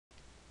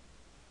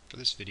For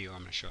this video,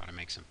 I'm going to show how to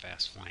make some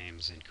fast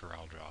flames in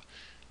CorelDRAW.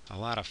 A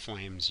lot of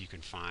flames you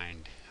can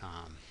find,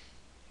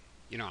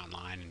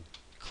 online and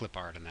clip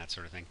art and that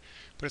sort of thing.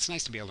 But it's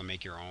nice to be able to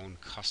make your own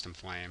custom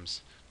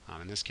flames.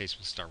 In this case,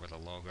 we'll start with a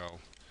logo.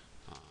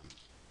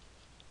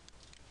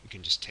 You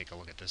can just take a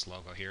look at this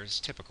logo here. It's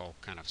typical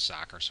kind of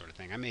soccer sort of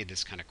thing. I made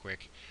this kind of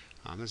quick.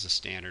 This is a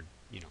standard,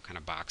 kind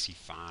of boxy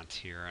font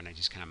here, and I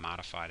just kind of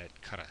modified it,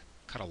 cut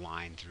a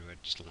line through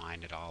it, just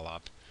lined it all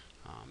up.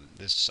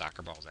 This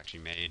soccer ball is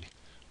actually made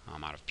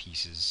out of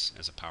pieces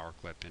as a power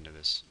clip into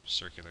this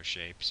circular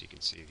shape. So you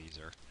can see these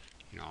are,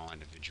 all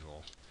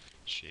individual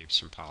shapes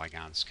from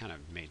polygons. Kind of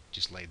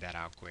just laid that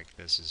out quick.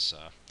 This is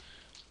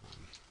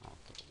I'll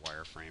put the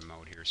wireframe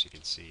mode here so you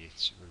can see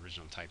it's the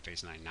original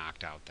typeface, and I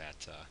knocked out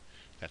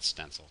that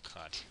stencil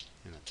cut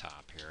in the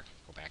top here.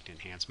 Go back to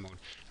enhance mode.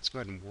 Let's go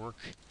ahead and work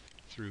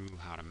through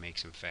how to make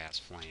some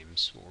fast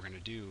flames. What we're going to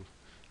do,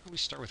 we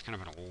start with kind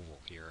of an oval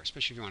here,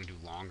 especially if you want to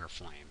do longer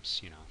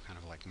flames, kind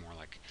of like more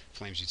like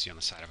flames you'd see on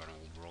the side of an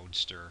old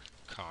roadster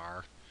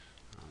car.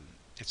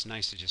 It's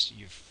nice to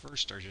you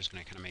first are just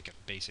going to kind of make a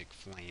basic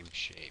flame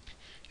shape.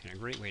 And a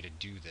great way to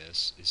do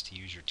this is to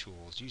use your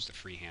tools. Use the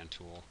Freehand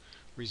Tool.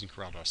 We're using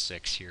CorelDRAW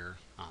 6 here,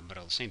 but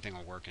the same thing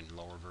will work in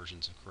lower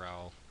versions of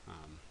Corel,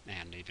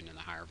 and even in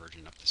the higher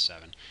version up to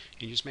 7.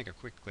 And you just make a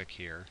quick click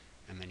here,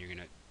 and then you're going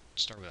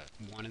to start with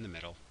a 1 in the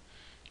middle,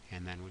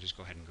 and then we'll just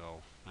go ahead and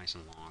go nice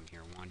and long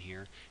here, 1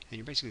 here, and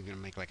you're basically going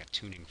to make like a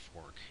tuning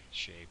fork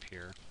shape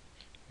here.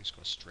 Just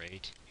go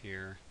straight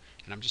here,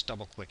 and I'm just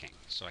double clicking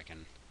so I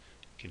can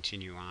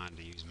continue on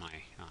to use my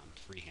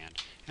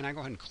freehand. And I go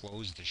ahead and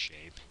close the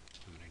shape.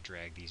 I'm going to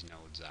drag these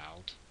nodes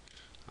out,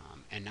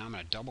 and now I'm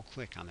going to double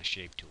click on the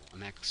shape tool,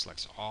 and that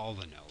selects all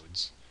the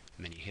nodes,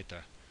 and then you hit the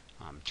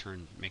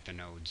make the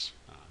nodes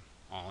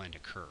all into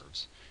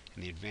curves.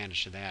 And the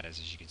advantage to that is,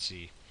 as you can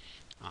see,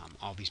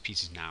 all these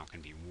pieces now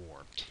can be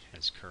warped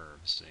as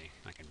curves. See,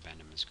 I can bend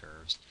them as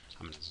curves.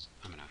 I'm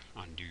gonna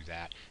undo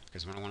that,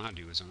 because what I want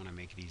to do is I want to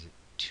make these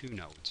 2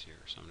 nodes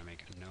here. So I'm going to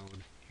make a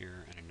node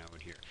here and a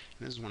node here.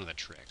 And this is one of the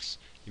tricks.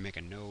 You make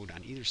a node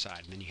on either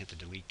side, and then you hit the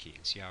delete key,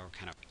 and see how it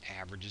kind of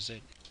averages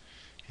it.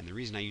 And the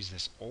reason I use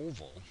this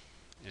oval,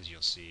 as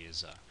you'll see,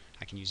 is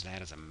I can use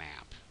that as a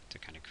map to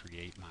kind of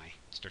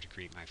start to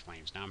create my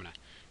flames. Now I'm going to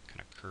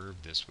kind of curve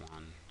this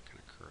one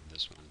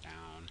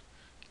down.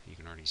 You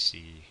can already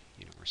see,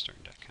 we're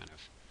starting to kind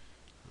of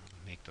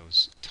make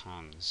those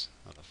tongues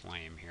of the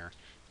flame here,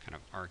 kind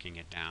of arcing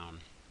it down,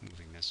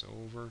 moving this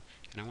over,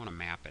 and I want to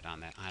map it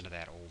onto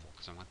that oval,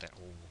 because I want that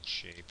oval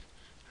shape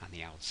on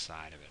the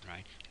outside of it,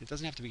 right? It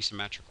doesn't have to be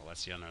symmetrical.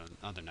 That's the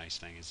other nice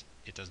thing, is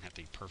it doesn't have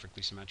to be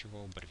perfectly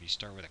symmetrical, but if you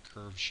start with a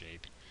curved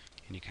shape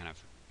and you kind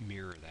of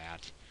mirror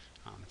that,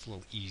 it's a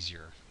little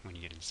easier when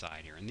you get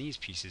inside here. And these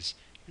pieces,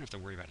 you don't have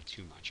to worry about it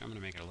too much. I'm going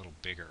to make it a little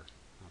bigger.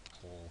 I want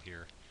the hole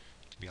here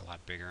to be a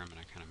lot bigger. I'm going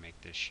to kind of make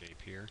this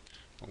shape here.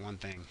 But one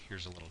thing,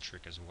 here's a little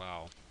trick as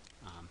well.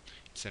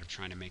 Instead of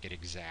trying to make it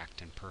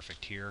exact and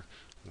perfect here,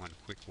 one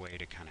quick way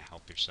to kind of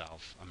help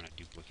yourself, I'm going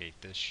to duplicate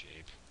this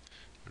shape.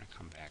 I'm going to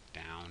come back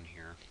down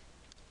here.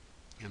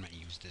 I'm going to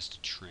use this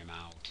to trim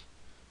out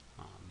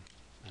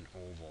an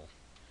oval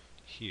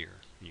here.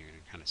 And you're going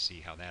to kind of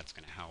see how that's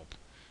going to help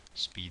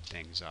speed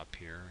things up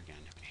here. Again,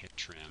 I'm going to hit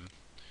trim,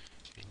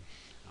 and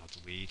I'll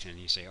delete, and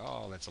you say,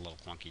 oh, that's a little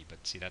clunky,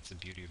 but see, that's the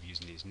beauty of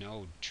using these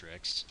node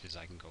tricks, is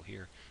I can go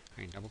here,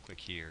 I can double click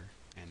here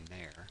and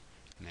there,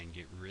 and then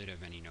get rid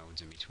of any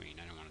nodes in between.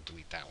 I don't want to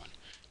delete that one.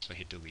 So I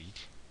hit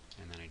delete,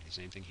 and then I do the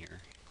same thing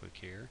here. Click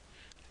here.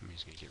 I'm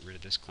just going to get rid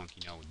of this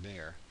clunky node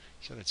there.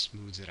 So that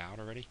smooths it out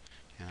already,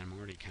 and I'm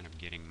already kind of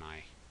getting my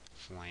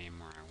flame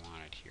where I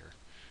want it here.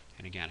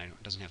 And again,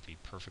 it doesn't have to be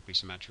perfectly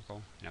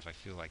symmetrical, and if I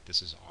feel like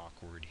this is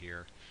awkward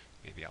here,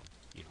 maybe I'll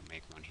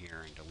make one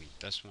here and delete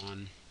this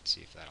one,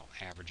 see if that'll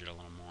average it a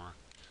little more.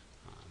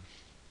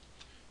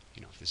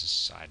 If this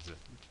side of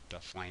the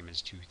flame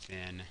is too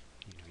thin,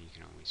 you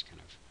can always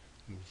kind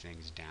of move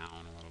things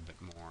down a little bit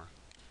more,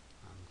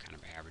 kind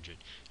of average it,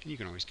 and you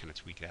can always kind of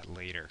tweak that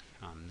later.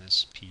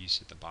 This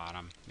piece at the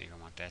bottom, maybe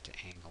I want that to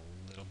angle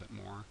a little bit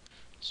more,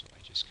 so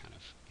I just kind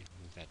of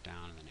move that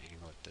down and then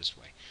angle it this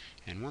way.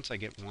 And once I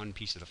get one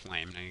piece of the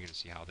flame, now you're going to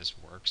see how this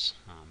works.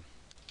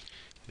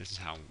 This is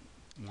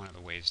one of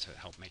the ways to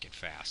help make it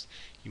fast.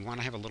 You want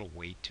to have a little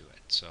weight to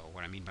it. So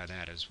what I mean by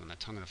that is, when the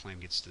tongue of the flame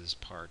gets to this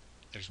part,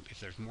 if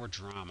there's more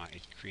drama,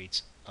 it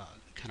creates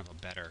kind of a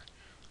better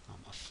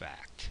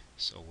effect.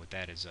 So what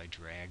that is, I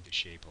drag the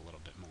shape a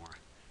little bit more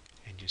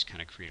and just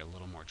kind of create a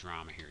little more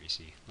drama here. You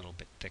see a little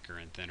bit thicker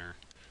and thinner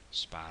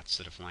spots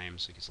to the flame,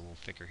 so it gets a little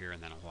thicker here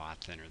and then a lot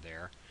thinner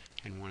there.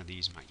 And one of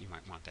these, you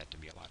might want that to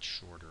be a lot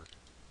shorter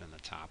than the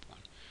top one.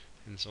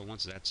 And so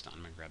once that's done,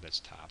 I'm going to grab this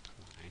top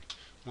line.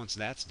 Once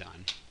that's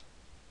done,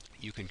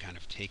 you can kind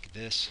of take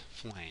this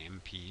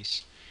flame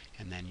piece,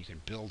 and then you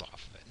can build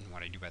off of it. And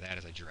what I do by that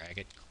is I drag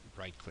it,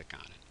 right click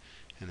on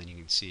it, and then you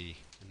can see,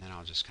 and then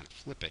I'll just kind of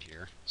flip it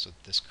here, so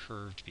this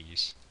curved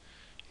piece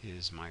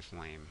is my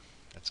flame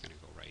that's going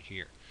to go right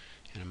here.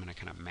 And I'm going to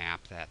kind of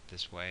map that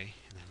this way,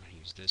 and then I'm going to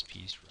use this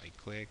piece, right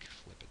click,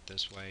 flip it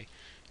this way,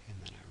 and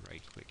then I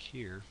right click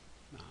here,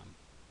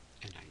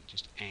 and I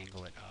just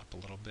angle it up a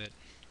little bit.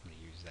 I'm going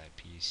to use that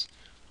piece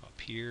up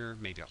here.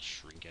 Maybe I'll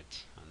shrink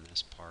it on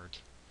this part,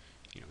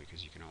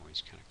 because you can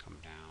always kind of come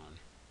down.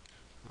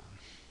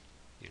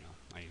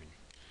 Might even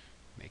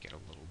make it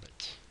a little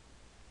bit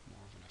more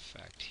of an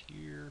effect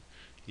here.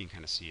 You can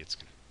kind of see it's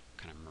going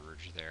to kind of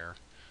merge there.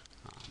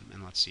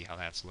 And let's see how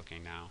that's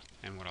looking now.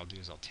 And what I'll do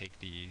is I'll take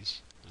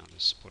these, and I'll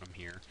just put them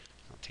here.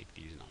 I'll take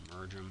these and I'll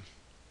merge them,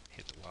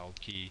 hit the weld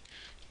key.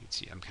 You can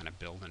see I'm kind of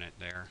building it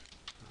there.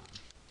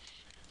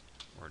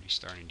 Already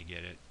starting to get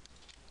it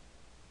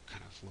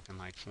kind of looking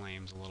like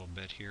flames a little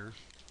bit here.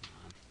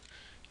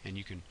 And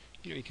you can,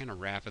 you kind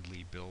of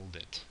rapidly build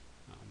it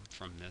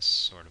from this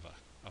sort of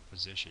a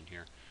position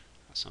here.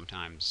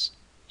 Sometimes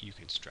you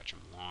can stretch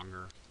them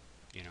longer,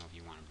 if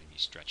you want them to be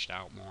stretched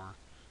out more.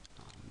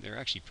 They're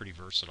actually pretty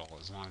versatile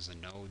as long as the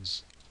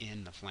nodes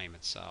in the flame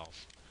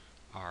itself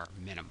are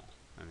minimal.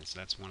 And so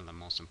that's one of the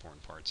most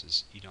important parts,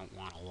 is you don't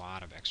want a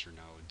lot of extra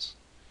nodes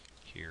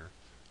here,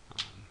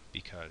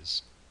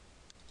 because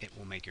it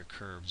will make your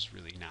curves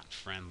really not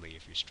friendly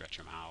if you stretch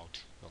them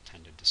out. They'll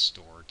tend to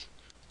distort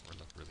or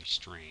look really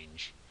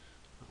strange,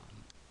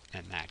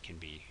 and that can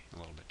be a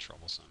little bit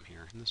troublesome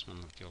here. And this one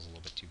feels a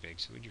little bit too big,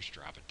 so we just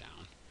drop it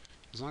down.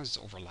 As long as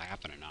it's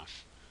overlapping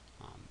enough,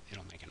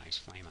 it'll make a nice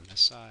flame on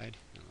this side.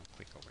 And we'll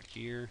click over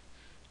here,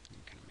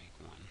 and kind of make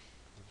one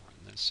over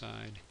on this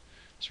side.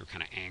 So we're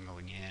kind of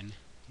angling in,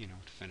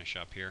 to finish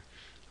up here.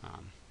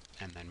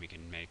 And then we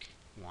can make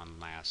one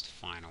last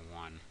final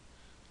one,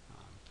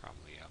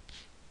 probably up.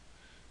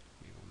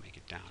 Maybe we'll make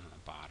it down on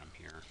the bottom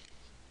here,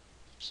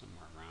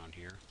 somewhere around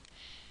here.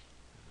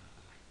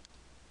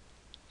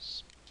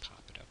 Just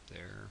pop it up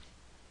there.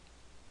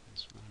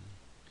 This one,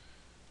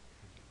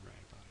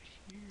 right about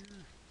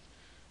here.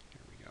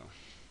 There we go.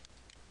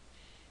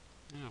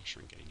 And I'll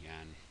shrink it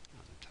again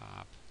on the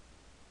top.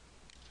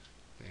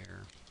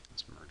 There.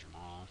 Let's merge them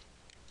all.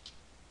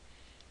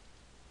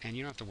 And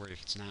you don't have to worry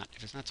if it's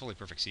not totally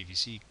perfect. See, if you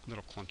see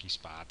little clunky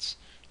spots,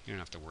 you don't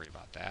have to worry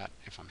about that.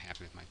 If I'm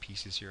happy with my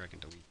pieces here, I can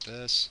delete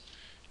this,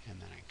 and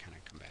then I kind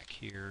of come back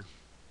here.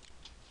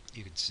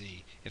 You can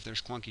see if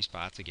there's clunky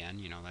spots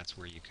again, that's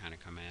where you kind of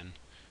come in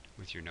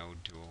with your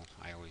node tool.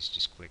 I always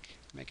just click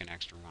make an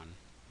extra one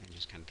and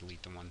just kind of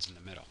delete the ones in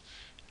the middle.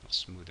 It'll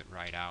smooth it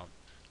right out.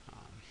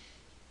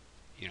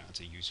 It's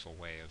a useful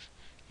way of,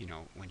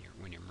 when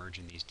you're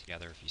merging these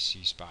together, if you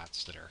see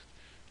spots that are,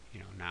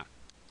 not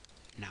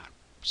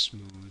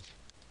smooth,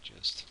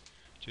 just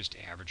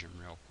average them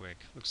real quick.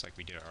 Looks like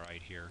we did all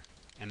right here,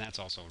 and that's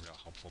also a real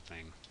helpful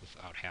thing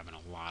without having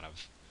a lot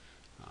of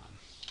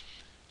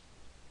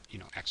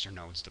extra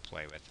nodes to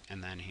play with.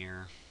 And then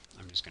here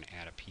I'm just going to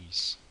add a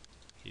piece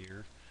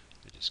here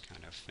to just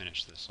kind of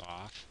finish this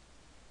off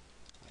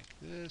like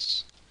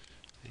this,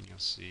 and you'll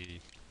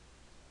see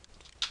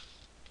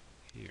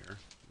here,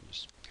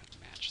 just kind of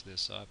match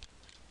this up,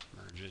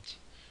 merge it,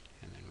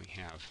 and then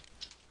we have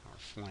our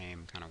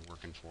flame kind of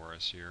working for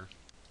us here.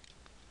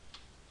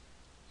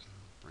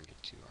 Bring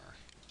it to our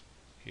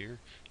here,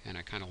 and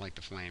I kind of like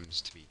the flames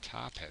to be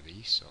top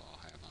heavy, so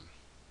I'll have them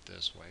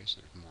this way,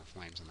 so there's more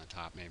flames on the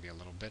top, maybe a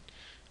little bit.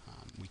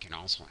 We can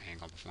also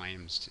angle the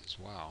flames as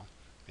well.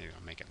 Maybe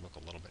it'll make it look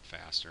a little bit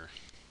faster.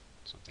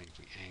 Something if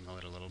we angle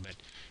it a little bit.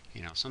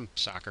 Some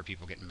soccer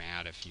people get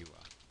mad if you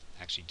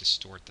actually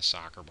distort the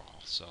soccer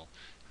ball, so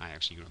I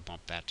actually going to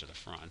bump that to the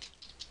front.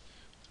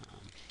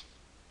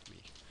 Let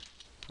me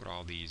put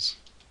all these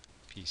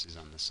pieces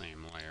on the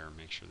same layer,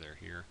 make sure they're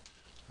here.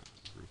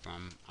 Group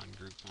them,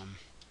 ungroup them,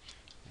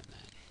 and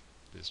then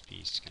this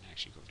piece can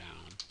actually go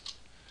down.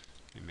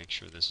 And make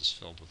sure this is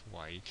filled with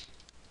white.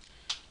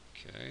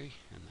 Okay,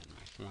 and then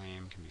my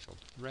flame can be filled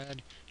with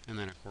red. And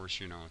then of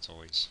course, it's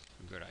always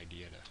a good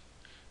idea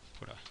to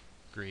put a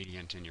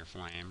gradient in your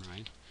flame,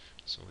 right?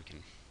 So we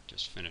can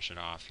just finish it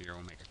off here.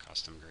 We'll make a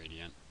custom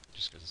gradient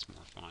just because it's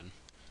more fun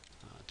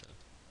to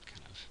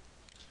kind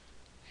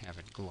of have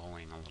it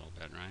glowing a little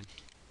bit, right?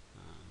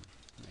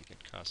 Make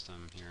it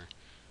custom here.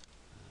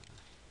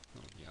 A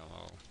little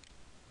yellow,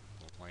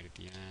 a little white at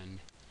the end.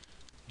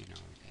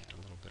 Add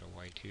a little bit of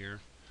white here.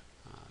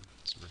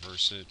 Let's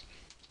reverse it.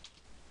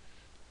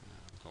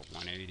 Go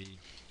 180. There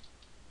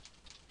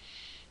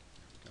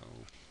we go.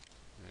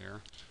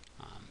 There.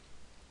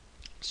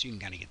 So you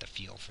can kind of get the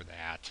feel for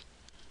that.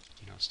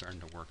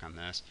 Starting to work on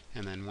this.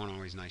 And then one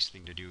always nice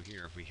thing to do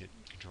here, if we hit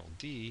Control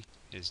D,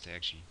 is to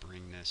actually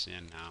bring this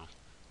in now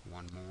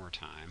one more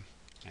time,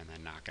 and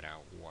then knock it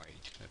out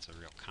white. That's a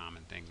real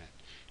common thing that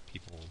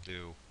people will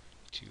do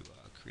to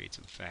create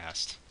some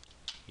fast,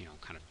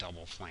 kind of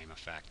double flame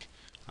effect.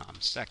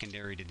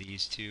 Secondary to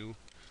these two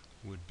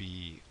would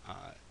be,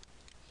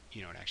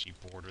 to actually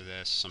border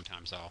this.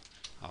 Sometimes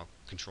I'll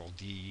Control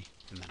D,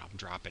 and then I'll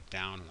drop it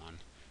down one,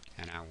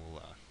 and I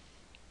will,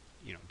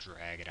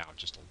 drag it out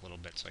just a little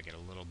bit so I get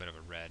a little bit of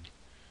a red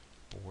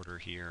border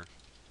here.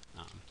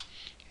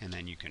 And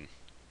then you can,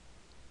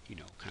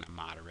 kind of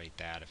moderate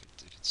that. If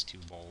it's too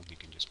bold, you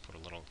can just put a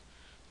little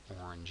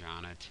orange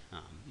on it.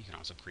 You can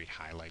also create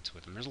highlights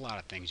with them. There's a lot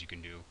of things you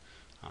can do.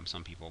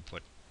 Some people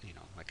put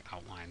like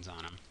outlines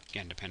on them.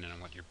 Again, depending on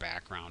what your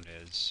background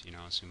is,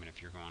 assuming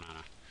if you're going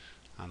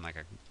on like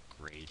a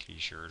gray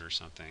t-shirt or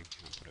something,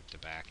 put up the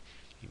back,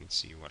 you can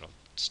see what'll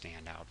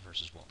stand out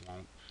versus what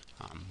won't.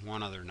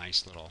 One other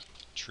nice little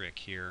trick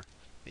here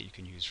that you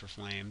can use for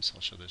flames,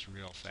 I'll show this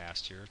real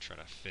fast here, try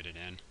to fit it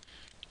in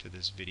to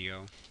this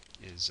video,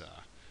 is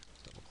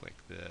double click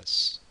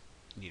this.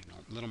 Need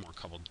a little more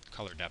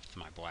color depth to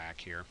my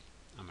black here.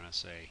 I'm going to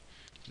say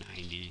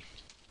 90.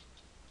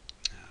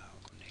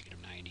 We'll go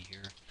negative 90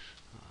 here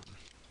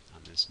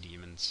on this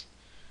demon's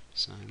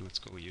sign. Let's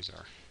go use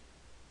our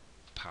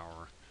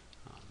power.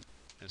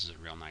 This is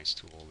a real nice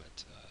tool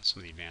that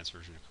some of the advanced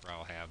versions of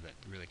Corel have that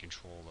really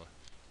control the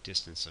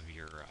distance of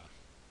your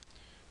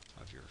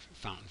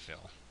fountain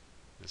fill.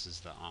 This is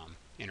the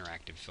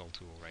interactive fill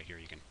tool right here.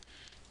 You can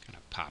kind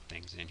of pop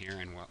things in here,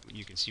 and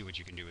you can see what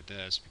you can do with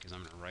this, because I'm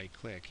going to right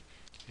click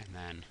and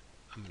then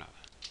I'm going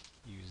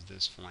to use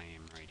this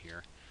flame right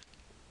here.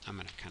 I'm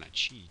going to kind of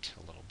cheat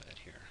a little bit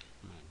here.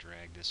 I'm going to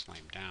drag this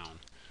flame down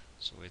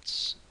so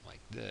it's like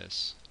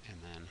this, and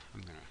then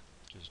I'm going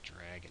to just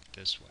drag it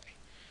this way.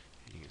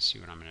 And you can see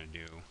what I'm going to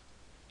do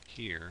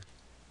here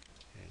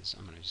is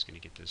I'm just going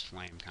to get this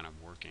flame kind of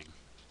working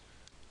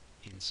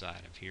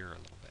inside of here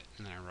a little bit,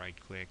 and then I right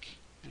click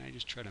and I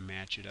just try to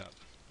match it up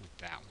with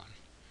that one.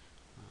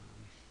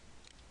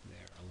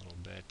 There a little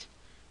bit.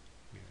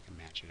 Maybe I can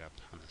match it up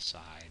on the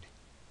side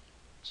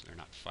so they're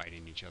not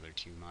fighting each other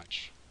too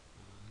much.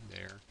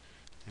 There,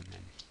 and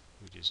then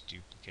we just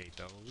duplicate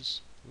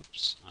those.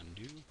 Whoops,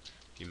 undo.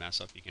 If you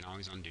mess up, you can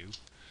always undo,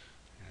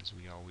 as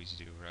we always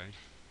do, right?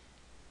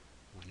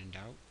 When in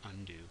doubt,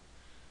 undo.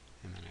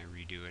 And then I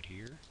redo it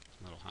here,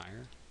 a little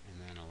higher, and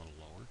then a little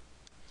lower,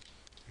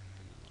 and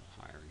then a little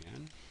higher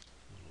again,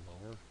 a little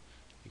lower.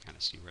 You kind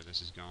of see where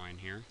this is going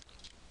here.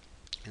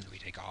 And then we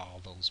take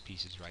all those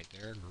pieces right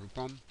there, group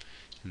them,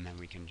 and then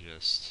we can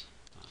just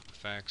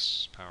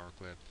effects, power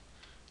clip,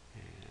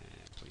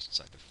 and place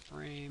inside the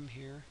frame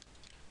here.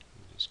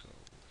 We'll just go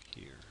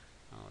here.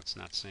 Oh, it's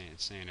not saying,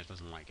 it's saying it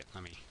doesn't like it.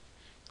 Let me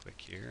click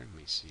here, let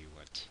me see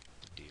what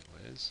the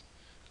deal is.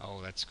 Oh,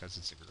 that's because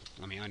it's a group.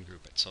 Let me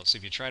ungroup it. So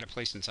if you try to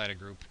place inside a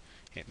group,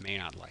 it may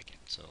not like it.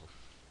 So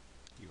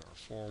you are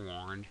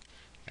forewarned.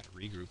 You got to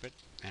regroup it.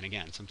 And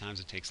again, sometimes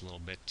it takes a little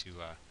bit to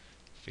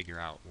figure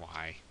out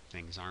why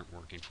things aren't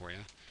working for you.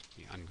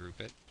 You ungroup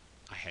it.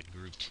 I had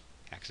grouped,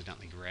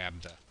 accidentally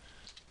grabbed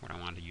what I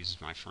wanted to use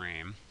as my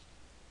frame.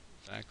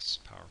 Effects,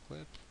 power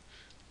clip.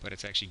 But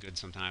it's actually good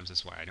sometimes.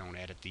 That's why I don't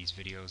edit these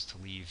videos,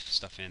 to leave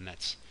stuff in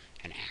that's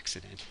an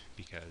accident,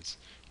 because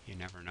you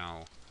never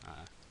know.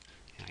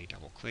 I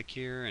double click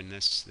here, and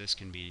this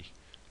can be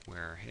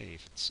where, hey,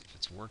 if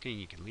it's working,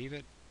 you can leave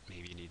it.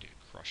 Maybe you need to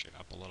crush it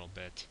up a little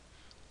bit,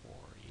 or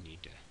you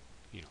need to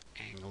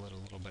angle it a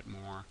little bit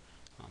more.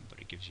 But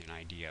it gives you an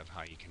idea of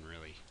how you can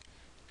really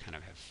kind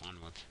of have fun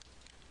with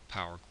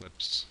power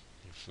clips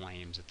and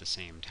flames at the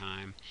same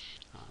time.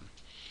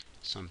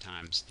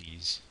 Sometimes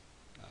these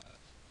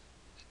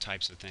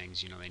types of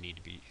things, they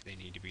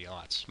need to be a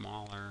lot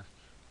smaller,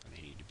 or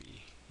they need to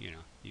be,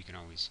 you can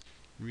always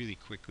really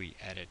quickly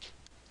edit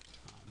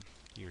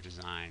your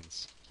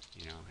designs,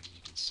 as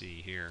you can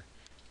see here,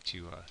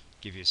 to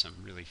give you some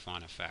really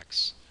fun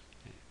effects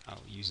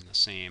using the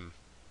same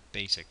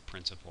basic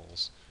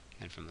principles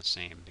and from the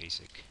same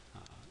basic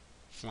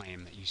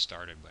flame that you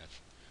started with,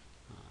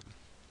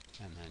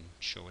 and then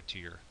show it to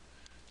your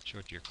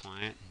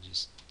client and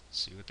just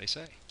see what they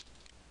say.